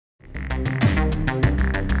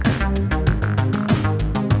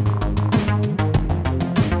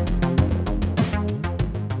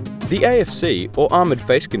The AFC, or Armoured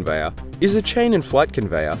Face Conveyor, is a chain and flight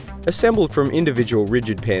conveyor assembled from individual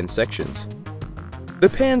rigid pan sections. The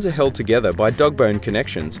pans are held together by dog-bone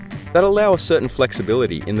connections that allow a certain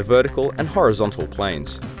flexibility in the vertical and horizontal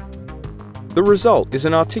planes. The result is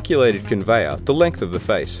an articulated conveyor the length of the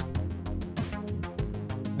face.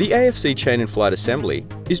 The AFC chain and flight assembly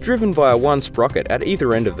is driven via one sprocket at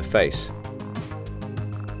either end of the face.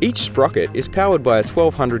 Each sprocket is powered by a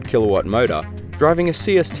 1200 kilowatt motor driving a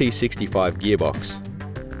CST65 gearbox.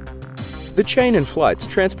 The chain and flights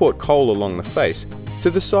transport coal along the face to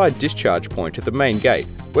the side discharge point at the main gate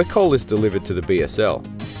where coal is delivered to the BSL.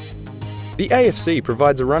 The AFC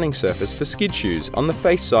provides a running surface for skid shoes on the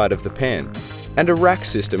face side of the pan and a rack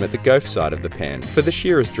system at the goaf side of the pan for the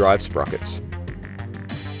shearer's drive sprockets.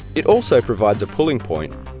 It also provides a pulling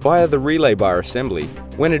point via the relay bar assembly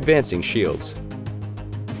when advancing shields.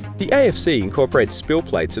 The AFC incorporates spill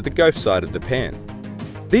plates at the goaf side of the pan.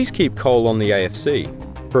 These keep coal on the AFC,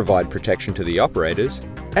 provide protection to the operators,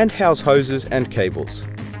 and house hoses and cables.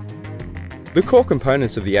 The core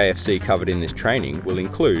components of the AFC covered in this training will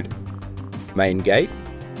include main gate,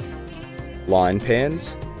 line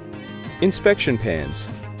pans, inspection pans,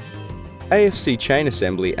 AFC chain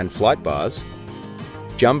assembly and flight bars,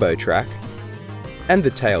 jumbo track, and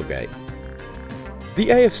the tailgate. The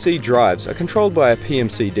AFC drives are controlled by a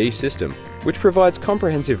PMCD system, which provides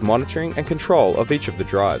comprehensive monitoring and control of each of the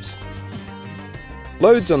drives.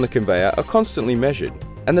 Loads on the conveyor are constantly measured,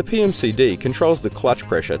 and the PMCD controls the clutch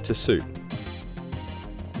pressure to suit.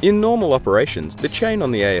 In normal operations, the chain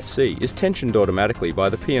on the AFC is tensioned automatically by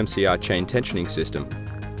the PMCR chain tensioning system.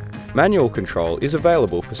 Manual control is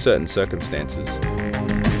available for certain circumstances.